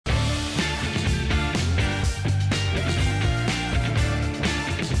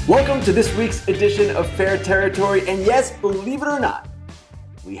Welcome to this week's edition of Fair Territory, and yes, believe it or not,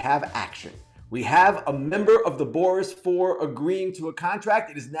 we have action. We have a member of the Boras 4 agreeing to a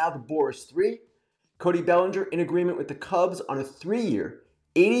contract. It is now the Boras 3. Cody Bellinger in agreement with the Cubs on a 3-year,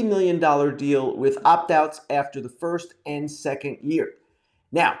 $80 million deal with opt-outs after the first and second year.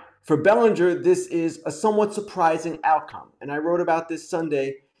 Now, for Bellinger, this is a somewhat surprising outcome, and I wrote about this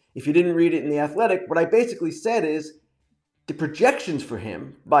Sunday. If you didn't read it in The Athletic, what I basically said is the projections for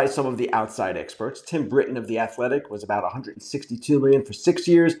him by some of the outside experts, Tim Britton of The Athletic was about $162 million for 6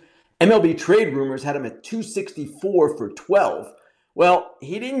 years. MLB Trade Rumors had him at $264 for 12. Well,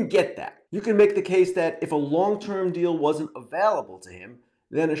 he didn't get that. You can make the case that if a long-term deal wasn't available to him,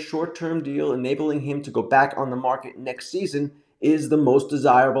 then a short-term deal enabling him to go back on the market next season is the most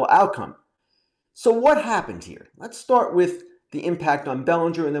desirable outcome. So what happened here? Let's start with the impact on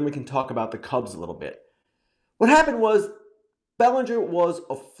Bellinger, and then we can talk about the Cubs a little bit. What happened was Bellinger was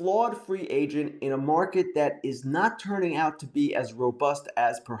a flawed free agent in a market that is not turning out to be as robust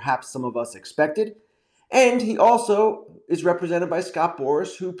as perhaps some of us expected. And he also is represented by Scott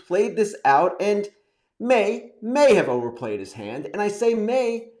Boras, who played this out and may have overplayed his hand. And I say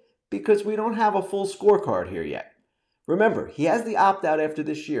may because we don't have a full scorecard here yet. Remember, he has the opt-out after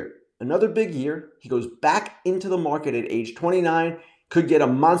this year. Another big year. He goes back into the market at age 29. Could get a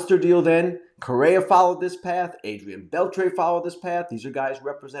monster deal then. Correa followed this path. Adrian Beltre followed this path. These are guys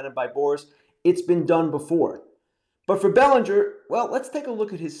represented by Boras. It's been done before. But for Bellinger, well, let's take a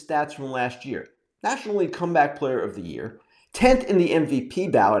look at his stats from last year. National League Comeback Player of the Year, 10th in the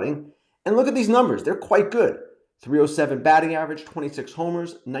MVP balloting, and look at these numbers. They're quite good. 307 batting average, 26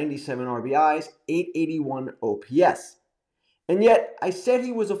 homers, 97 RBIs, 881 OPS. And yet, I said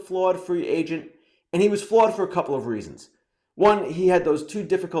he was a flawed free agent, and he was flawed for a couple of reasons. One, he had those two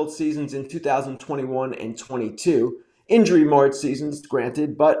difficult seasons in 2021 and 22, injury-marred seasons,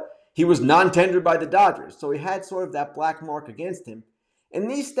 granted, but he was non-tendered by the Dodgers, so he had sort of that black mark against him.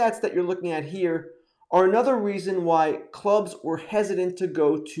 And these stats that you're looking at here are another reason why clubs were hesitant to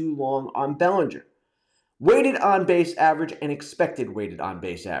go too long on Bellinger. Weighted on-base average and expected weighted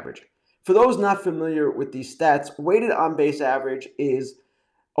on-base average. For those not familiar with these stats, weighted on-base average is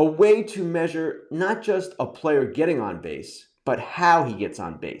a way to measure not just a player getting on base, but how he gets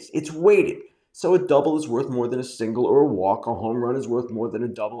on base. It's weighted. So a double is worth more than a single or a walk. A home run is worth more than a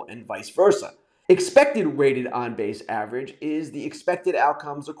double and vice versa. Expected weighted on-base average is the expected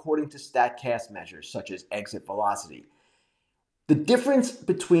outcomes according to StatCast measures, such as exit velocity. The difference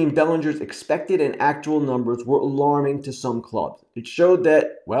between Bellinger's expected and actual numbers were alarming to some clubs. It showed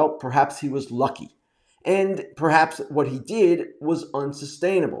that, well, perhaps he was lucky. And perhaps what he did was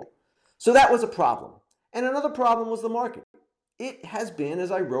unsustainable. So that was a problem. And another problem was the market. It has been,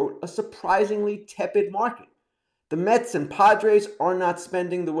 as I wrote, a surprisingly tepid market. The Mets and Padres are not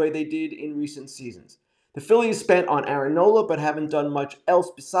spending the way they did in recent seasons. The Phillies spent on Aaron Nola but haven't done much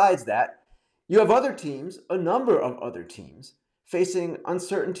else besides that. You have other teams, a number of other teams, facing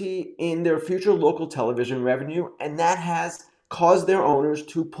uncertainty in their future local television revenue, and that has caused their owners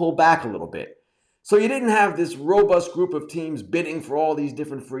to pull back a little bit. So you didn't have this robust group of teams bidding for all these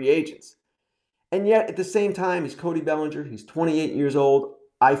different free agents. And yet, at the same time, he's Cody Bellinger. He's 28 years old.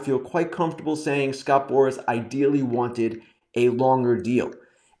 I feel quite comfortable saying Scott Boras ideally wanted a longer deal.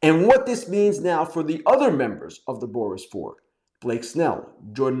 And what this means now for the other members of the Boras 4, Blake Snell,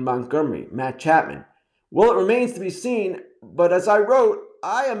 Jordan Montgomery, Matt Chapman, well, it remains to be seen. But as I wrote,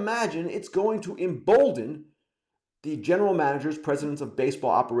 I imagine it's going to embolden the general managers, presidents of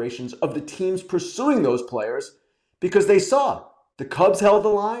baseball operations of the teams pursuing those players because they saw the Cubs held the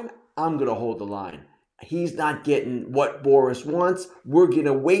line. I'm going to hold the line. He's not getting what Boras wants. We're going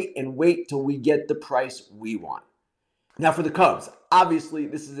to wait till we get the price we want. Now for the Cubs, obviously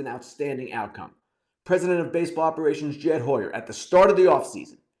this is an outstanding outcome. President of baseball operations Jed Hoyer at the start of the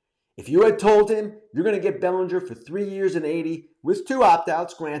offseason. If you had told him you're going to get Bellinger for 3 years and 80 with 2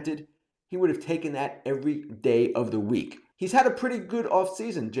 opt-outs, granted, he would have taken that every day of the week. He's had a pretty good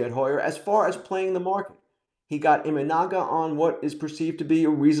offseason, Jed Hoyer, as far as playing the market. He got Imanaga on what is perceived to be a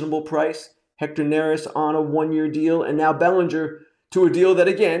reasonable price, Hector Neris on a 1-year deal, and now Bellinger to a deal that,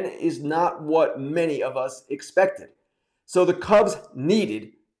 again, is not what many of us expected. So the Cubs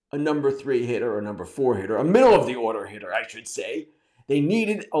needed a number 3 hitter, or number 4 hitter, a middle-of-the-order hitter, I should say. They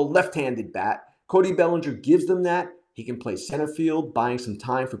needed a left-handed bat. Cody Bellinger gives them that. He can play center field, buying some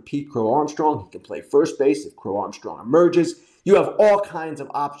time for Pete Crow Armstrong. He can play first base if Crow Armstrong emerges. You have all kinds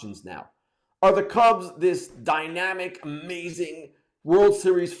of options now. Are the Cubs this dynamic, amazing World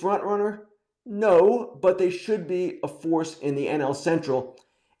Series frontrunner? No, but they should be a force in the NL Central.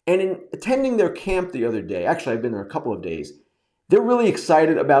 And in attending their camp the other day, actually I've been there a couple of days, They're really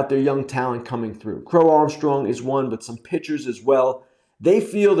excited about their young talent coming through. Crow Armstrong is one, but some pitchers as well. They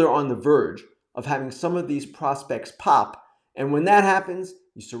feel they're on the verge of having some of these prospects pop. And when that happens,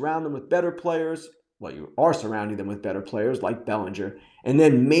 you surround them with better players. Well, you are surrounding them with better players like Bellinger. And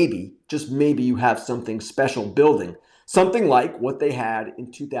then maybe, just maybe, you have something special building. Something like what they had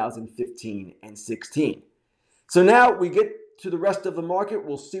in 2015 and 16. So now we get to the rest of the market.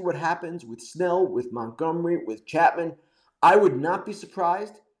 We'll see what happens with Snell, with Montgomery, with Chapman. I would not be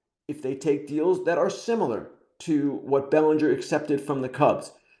surprised if they take deals that are similar to what Bellinger accepted from the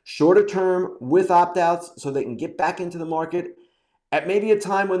Cubs. Shorter term with opt-outs so they can get back into the market at maybe a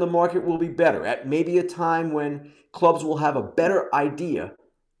time when the market will be better, at maybe a time when clubs will have a better idea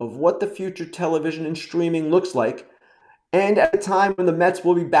of what the future television and streaming looks like, and at a time when the Mets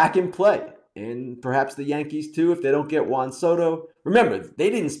will be back in play. And perhaps the Yankees too, if they don't get Juan Soto. Remember,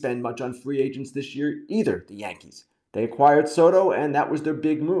 they didn't spend much on free agents this year either, the Yankees. They acquired Soto, and that was their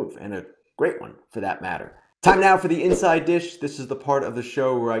big move, and a great one for that matter. Time now for the Inside Dish. This is the part of the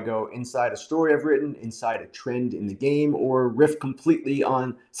show where I go inside a story I've written, inside a trend in the game, or riff completely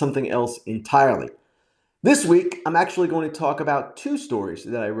on something else entirely. This week, I'm actually going to talk about two stories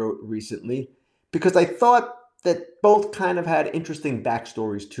that I wrote recently because I thought that both kind of had interesting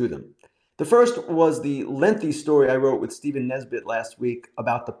backstories to them. The first was the lengthy story I wrote with Stephen Nesbitt last week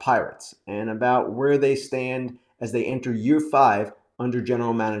about the Pirates and about where they stand as they enter year 5 under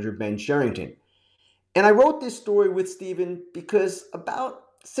general manager Ben Cherington. And I wrote this story with Stephen because about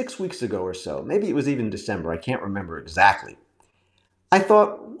 6 weeks ago or so, maybe it was even December, I can't remember exactly, I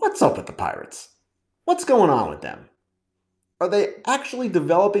thought, what's up with the Pirates? What's going on with them? Are they actually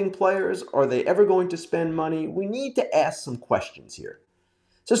developing players? Are they ever going to spend money? We need to ask some questions here.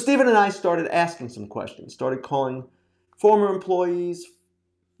 So Stephen and I started asking some questions, started calling former employees,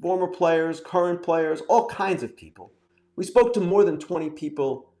 former players, current players, all kinds of people. We spoke to more than 20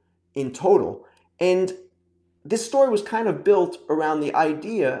 people in total. And this story was kind of built around the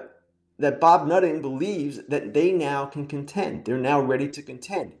idea that Bob Nutting believes that they now can contend. They're now ready to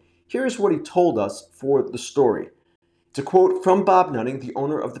contend. Here's what he told us for the story. To quote from Bob Nutting, the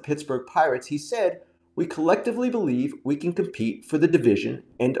owner of the Pittsburgh Pirates, he said, "We collectively believe we can compete for the division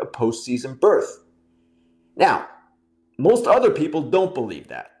and a postseason berth." Now, most other people don't believe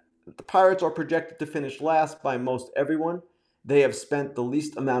that. The Pirates are projected to finish last by most everyone. They have spent the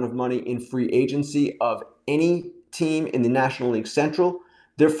least amount of money in free agency of any team in the National League Central.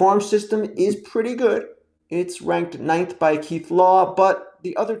 Their farm system is pretty good. It's ranked 9th by Keith Law, but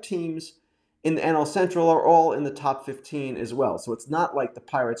the other teams in the NL Central are all in the top 15 as well. So it's not like the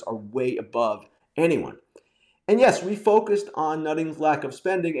Pirates are way above anyone. And yes, we focused on Nutting's lack of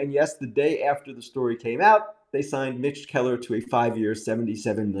spending. And yes, the day after the story came out, they signed Mitch Keller to a 5-year,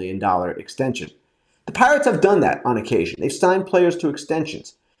 $77 million extension. The Pirates have done that on occasion. They've signed players to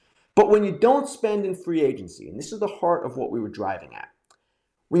extensions. But when you don't spend in free agency, and this is the heart of what we were driving at,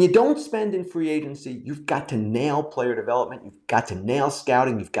 when you don't spend in free agency, you've got to nail player development, you've got to nail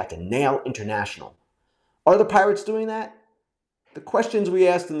scouting, you've got to nail international. Are the Pirates doing that? The questions we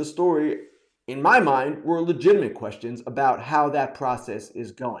asked in the story, in my mind, were legitimate questions about how that process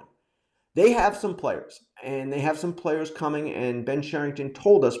is going. They have some players, and they have some players coming, and Ben Cherington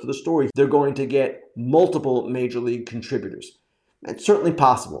told us for the story they're going to get multiple major league contributors. It's certainly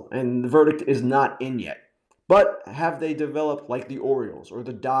possible, and the verdict is not in yet. But have they developed like the Orioles or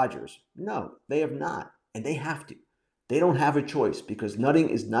the Dodgers? No, they have not, and they have to. They don't have a choice because Nutting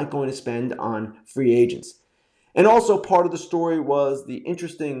is not going to spend on free agents. And also part of the story was the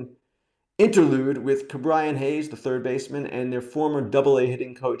interesting interlude with Ke'Bryan Hayes, the third baseman, and their former Double-A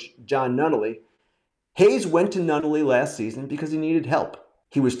hitting coach, John Nunnally. Hayes went to Nunnally last season because he needed help.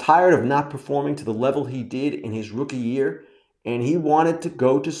 He was tired of not performing to the level he did in his rookie year, and he wanted to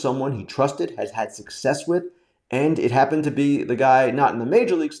go to someone he trusted, has had success with, and it happened to be the guy not in the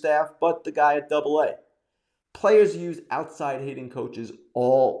major league staff, but the guy at Double-A. Players use outside hitting coaches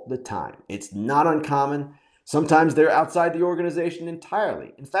all the time. It's not uncommon. Sometimes they're outside the organization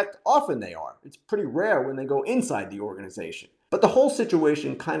entirely. In fact, often they are. It's pretty rare when they go inside the organization. But the whole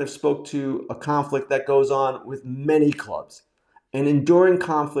situation kind of spoke to a conflict that goes on with many clubs, an enduring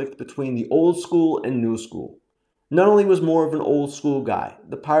conflict between the old school and new school. Nunnally was more of an old school guy.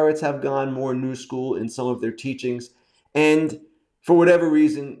 The Pirates have gone more new school in some of their teachings, and for whatever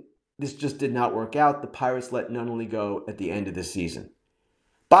reason, this just did not work out. The Pirates let Nunnally go at the end of the season.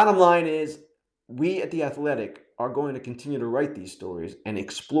 Bottom line is, we at The Athletic are going to continue to write these stories and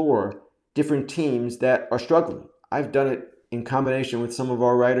explore different teams that are struggling. I've done it in combination with some of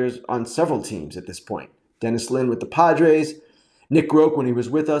our writers on several teams at this point. Dennis Lynn with the Padres, Nick Groke when he was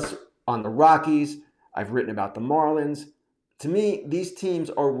with us on the Rockies. I've written about the Marlins. To me, these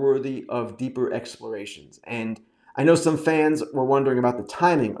teams are worthy of deeper explorations. And I know some fans were wondering about the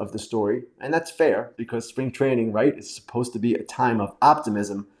timing of the story, and that's fair because spring training, right, is supposed to be a time of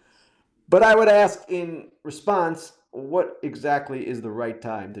optimism. But I would ask in response, what exactly is the right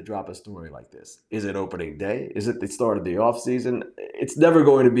time to drop a story like this? Is it opening day? Is it the start of the offseason? It's never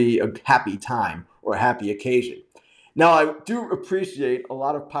going to be a happy time or a happy occasion. Now, I do appreciate a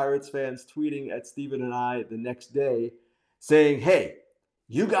lot of Pirates fans tweeting at Steven and I the next day saying, hey,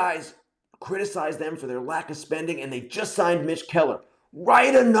 you guys criticize them for their lack of spending and they just signed Mitch Keller.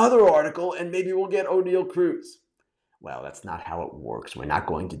 Write another article and maybe we'll get O'Neal Cruz. Well, that's not how it works. We're not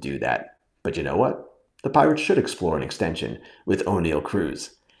going to do that. But you know what? The Pirates should explore an extension with O'Neal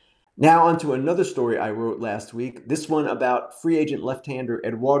Cruz. Now on to another story I wrote last week, this one about free agent left-hander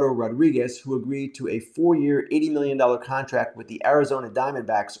Eduardo Rodriguez, who agreed to a 4-year, $80 million contract with the Arizona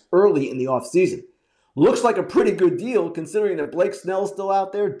Diamondbacks early in the offseason. Looks like a pretty good deal considering that Blake Snell's still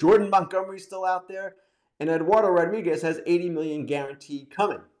out there, Jordan Montgomery's still out there, and Eduardo Rodriguez has $80 million guaranteed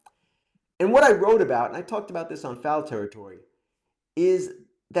coming. And what I wrote about, and I talked about this on Foul Territory, is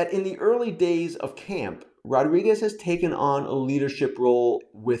that in the early days of camp, Rodriguez has taken on a leadership role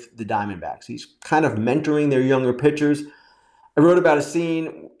with the Diamondbacks. He's kind of mentoring their younger pitchers. I wrote about a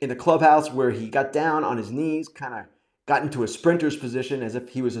scene in the clubhouse where he got down on his knees, kind of got into a sprinter's position as if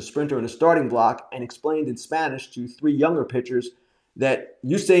he was a sprinter in a starting block, and explained in Spanish to 3 younger pitchers that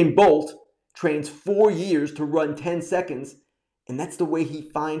Usain Bolt trains 4 years to run 10 seconds, and that's the way he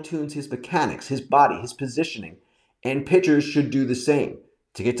fine-tunes his mechanics, his body, his positioning. And pitchers should do the same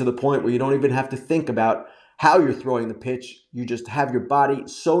to get to the point where you don't even have to think about how you're throwing the pitch. You just have your body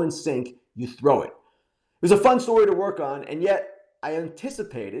so in sync, you throw it. It was a fun story to work on, and yet I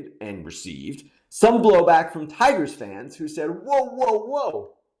anticipated and received some blowback from Tigers fans who said,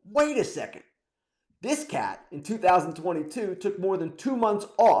 whoa, wait a second. This cat in 2022 took more than 2 months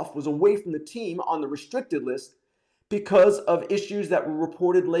off, was away from the team on the restricted list because of issues that were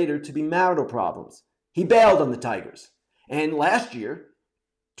reported later to be marital problems. He bailed on the Tigers. And last year,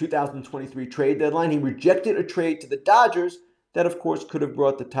 2023 trade deadline, he rejected a trade to the Dodgers that, of course, could have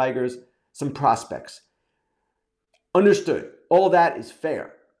brought the Tigers some prospects. Understood. All of that is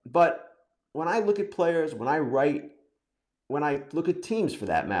fair. But when I look at players, when I write, when I look at teams for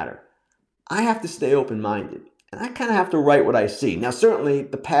that matter, I have to stay open-minded. And I kind of have to write what I see. Now, certainly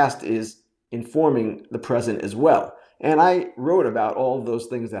the past is informing the present as well. And I wrote about all of those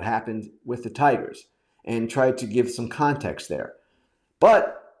things that happened with the Tigers and tried to give some context there.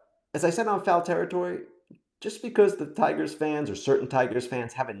 But as I said on Foul Territory, just because the Tigers fans or certain Tigers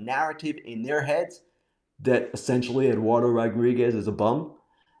fans have a narrative in their heads that essentially Eduardo Rodriguez is a bum,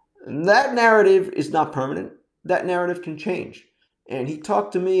 that narrative is not permanent. That narrative can change. And he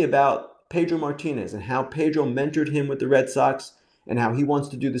talked to me about Pedro Martinez and how Pedro mentored him with the Red Sox and how he wants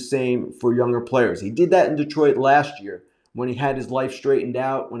to do the same for younger players. He did that in Detroit last year when he had his life straightened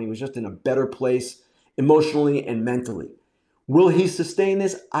out, when he was just in a better place emotionally and mentally. Will he sustain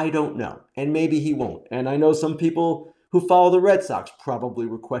this? I don't know. And maybe he won't. And I know some people who follow the Red Sox probably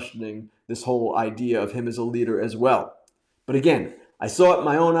were questioning this whole idea of him as a leader as well. But again, I saw it in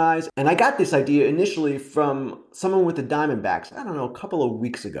my own eyes, and I got this idea initially from someone with the Diamondbacks, I don't know, a couple of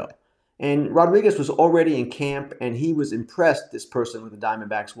weeks ago. And Rodriguez was already in camp, and he was impressed, this person with the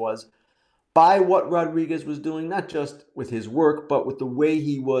Diamondbacks was, by what Rodriguez was doing, not just with his work, but with the way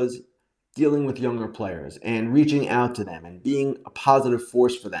he was dealing with younger players and reaching out to them and being a positive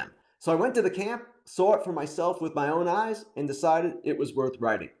force for them. So I went to the camp, saw it for myself with my own eyes, and decided it was worth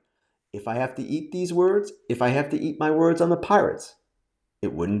writing. If I have to eat these words, if I have to eat my words on the Pirates,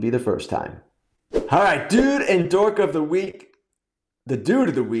 it wouldn't be the first time. All right, dude and dork of the week. The dude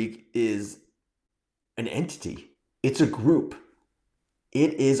of the week is an entity. It's a group.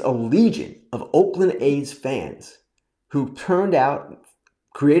 It is a legion of Oakland A's fans who turned out,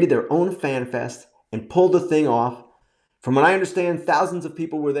 created their own fan fest, and pulled the thing off. From what I understand, thousands of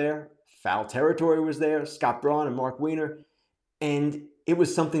people were there. Foul Territory was there, Scott Braun and Mark Weiner, and it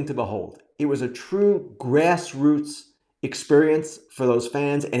was something to behold. It was a true grassroots experience for those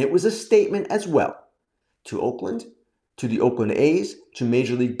fans, and it was a statement as well to Oakland, to the Oakland A's, to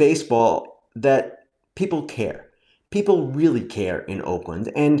Major League Baseball, that people care. People really care in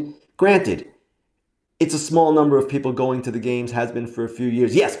Oakland, and granted, it's a small number of people going to the games, has been for a few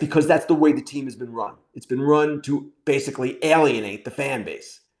years. Yes, because that's the way the team has been run. It's been run to basically alienate the fan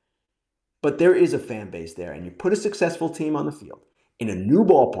base. But there is a fan base there, and you put a successful team on the field in a new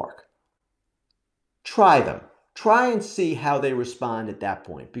ballpark. Try them. Try and see how they respond at that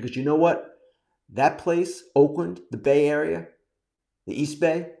point. Because you know what? That place, Oakland, the Bay Area, the East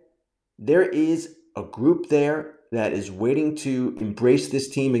Bay, there is a group there that is waiting to embrace this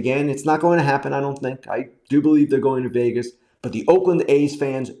team again. It's not going to happen, I don't think. I do believe they're going to Vegas. But the Oakland A's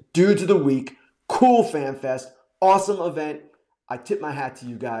fans, dudes of the week, cool fan fest, awesome event. I tip my hat to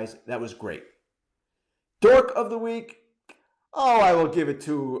you guys. That was great. Dork of the week. Oh, I will give it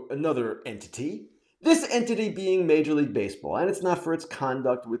to another entity. This entity being Major League Baseball. And it's not for its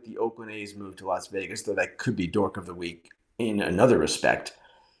conduct with the Oakland A's move to Las Vegas, though that could be Dork of the week in another respect.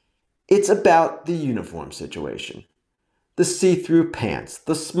 It's about the uniform situation. The see-through pants,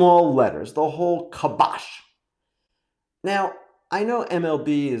 the small letters, the whole kibosh. Now, I know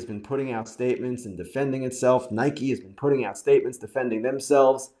MLB has been putting out statements and defending itself. Nike has been putting out statements defending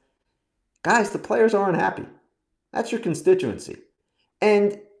themselves. Guys, the players aren't happy. That's your constituency.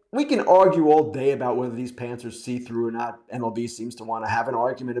 And we can argue all day about whether these pants are see-through or not. MLB seems to want to have an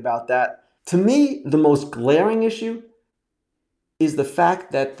argument about that. To me, the most glaring issue is the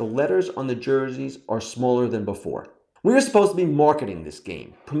fact that the letters on the jerseys are smaller than before. We are supposed to be marketing this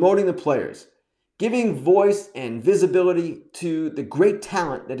game, promoting the players, giving voice and visibility to the great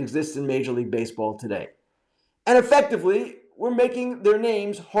talent that exists in Major League Baseball today. And effectively, we're making their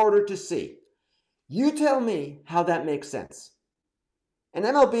names harder to see. You tell me how that makes sense. And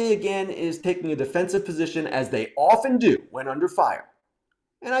MLB, again, is taking a defensive position, as they often do when under fire.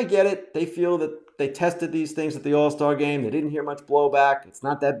 And I get it. They feel that they tested these things at the All-Star game. They didn't hear much blowback. It's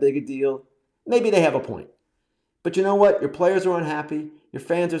not that big a deal. Maybe they have a point. But you know what? Your players are unhappy. Your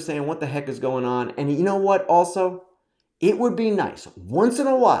fans are saying, what the heck is going on? And you know what also? It would be nice, once in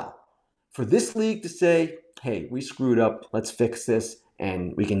a while, for this league to say, hey, we screwed up. Let's fix this.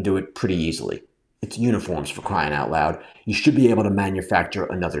 And we can do it pretty easily. It's uniforms, for crying out loud. You should be able to manufacture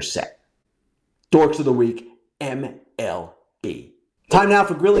another set. Dorks of the Week, MLB. Time now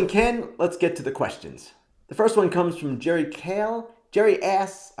for Grilling Ken. Let's get to the questions. The first one comes from Jerry Kale. Jerry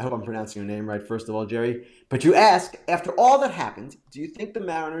asks, I hope I'm pronouncing your name right, first of all, Jerry. But you ask, after all that happened, do you think the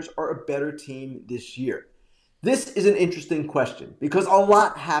Mariners are a better team this year? This is an interesting question because a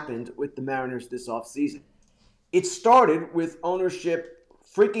lot happened with the Mariners this offseason. It started with ownership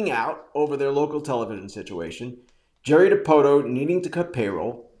freaking out over their local television situation, Jerry Dipoto needing to cut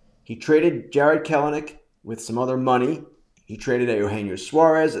payroll. He traded Jared Kelenic with some other money. He traded Eugenio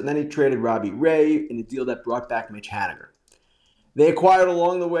Suarez, and then he traded Robbie Ray in a deal that brought back Mitch Haniger. They acquired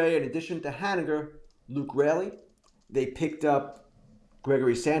along the way, in addition to Haniger, Luke Raley. They picked up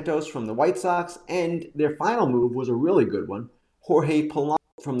Gregory Santos from the White Sox, and their final move was a really good one, Jorge Polanco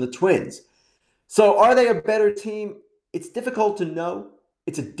from the Twins. So are they a better team? It's difficult to know.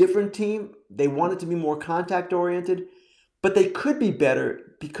 It's a different team. They want it to be more contact-oriented, but they could be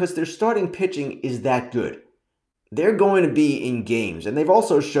better because their starting pitching is that good. They're going to be in games, and they've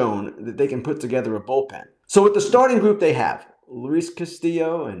also shown that they can put together a bullpen. So with the starting group they have, Luis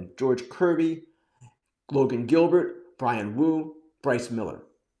Castillo and George Kirby, Logan Gilbert, Brian Wu, Bryce Miller.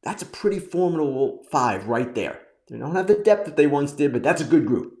 That's a pretty formidable five right there. They don't have the depth that they once did, but that's a good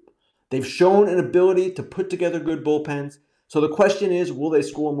group. They've shown an ability to put together good bullpens. So the question is, will they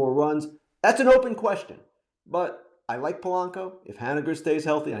score more runs? That's an open question. But I like Polanco. If Haniger stays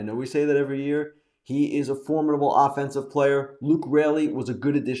healthy, I know we say that every year, he is a formidable offensive player. Luke Raley was a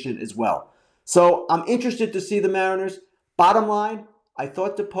good addition as well. So I'm interested to see the Mariners. Bottom line, I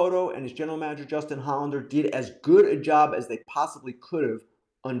thought Dipoto and his general manager Justin Hollander did as good a job as they possibly could have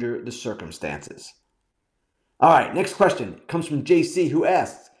under the circumstances. All right, next question comes from JC, who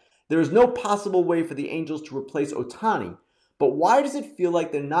asks, there is no possible way for the Angels to replace Ohtani, but why does it feel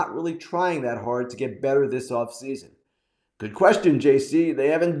like they're not really trying that hard to get better this offseason? Good question, JC. They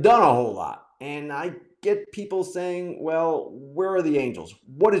haven't done a whole lot. And I get people saying, well, where are the Angels?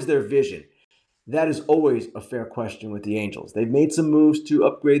 What is their vision? That is always a fair question with the Angels. They've made some moves to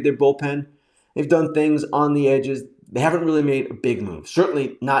upgrade their bullpen. They've done things on the edges. They haven't really made a big move.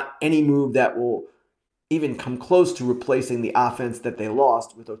 Certainly not any move that will even come close to replacing the offense that they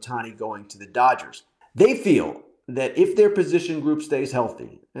lost with Ohtani going to the Dodgers. They feel that if their position group stays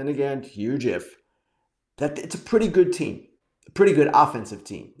healthy, and again, huge if, that it's a pretty good team. A pretty good offensive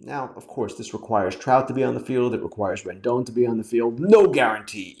team. Now, of course, this requires Trout to be on the field. It requires Rendon to be on the field. No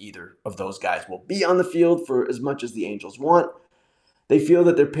guarantee either of those guys will be on the field for as much as the Angels want. They feel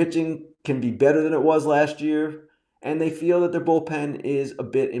that their pitching can be better than it was last year, and they feel that their bullpen is a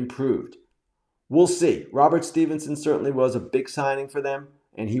bit improved. We'll see. Robert Stevenson certainly was a big signing for them,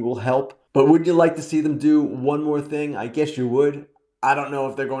 and he will help. But would you like to see them do one more thing? I guess you would. I don't know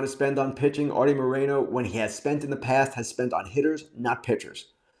if they're going to spend on pitching. Artie Moreno, when he has spent in the past, has spent on hitters, not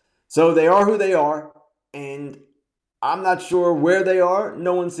pitchers. So they are who they are, and I'm not sure where they are.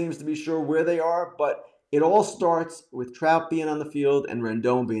 No one seems to be sure where they are, but it all starts with Trout being on the field and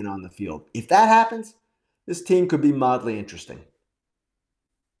Rendon being on the field. If that happens, This team could be mildly interesting.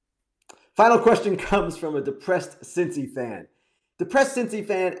 Final question comes from a depressed Cincy fan. Depressed Cincy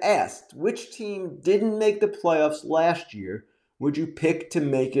fan asked, which team didn't make the playoffs last year would you pick to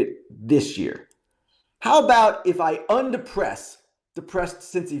make it this year? How about if I undepress depressed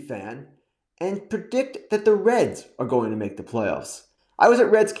Cincy fan and predict that the Reds are going to make the playoffs? I was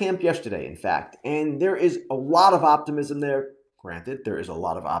at Reds camp yesterday, in fact, and there is a lot of optimism there. Granted, there is a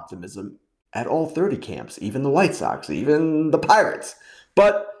lot of optimism at all 30 camps, even the White Sox, even the Pirates.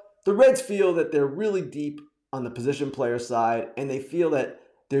 But the Reds feel that they're really deep on the position player side, and they feel that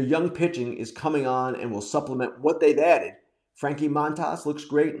their young pitching is coming on and will supplement what they've added. Frankie Montas looks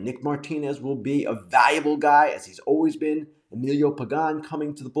great. Nick Martinez will be a valuable guy, as he's always been. Emilio Pagan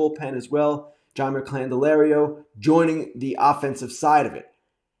coming to the bullpen as well. John Candelario joining the offensive side of it.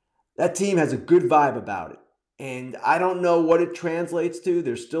 That team has a good vibe about it. And I don't know what it translates to.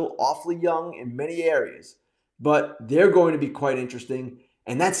 They're still awfully young in many areas. But they're going to be quite interesting.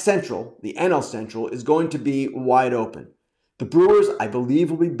 And that Central, the NL Central, is going to be wide open. The Brewers, I believe,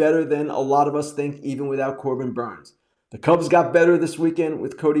 will be better than a lot of us think, even without Corbin Burnes. The Cubs got better this weekend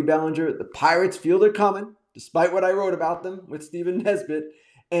with Cody Bellinger. The Pirates feel they're coming, despite what I wrote about them with Stephen Nesbitt.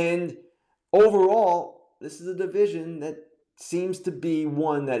 And overall, this is a division that seems to be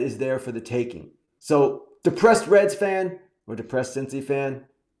one that is there for the taking. So, depressed Reds fan or depressed Cincy fan,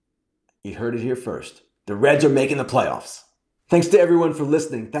 you heard it here first. The Reds are making the playoffs. Thanks to everyone for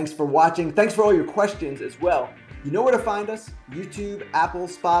listening. Thanks for watching. Thanks for all your questions as well. You know where to find us: YouTube, Apple,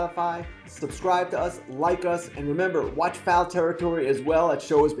 Spotify. Subscribe to us, like us, and remember, watch Foul Territory as well. That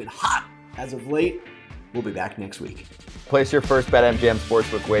show has been hot as of late. We'll be back next week. Place your first BetMGM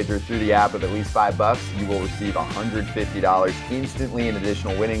Sportsbook wager through the app of at least $5. You will receive $150 instantly in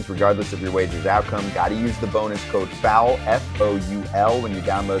additional winnings, regardless of your wager's outcome. Got to use the bonus code FOUL, F-O-U-L, when you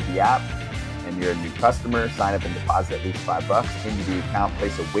download the app. And you're a new customer, sign up and deposit at least $5 into the account.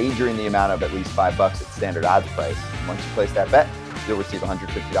 Place a wager in the amount of at least $5 at standard odds price. And once you place that bet, you'll receive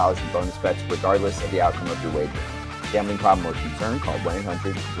 $150 in bonus bets, regardless of the outcome of your wager. Gambling problem or concern? Call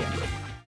 1-800-GAMBLER.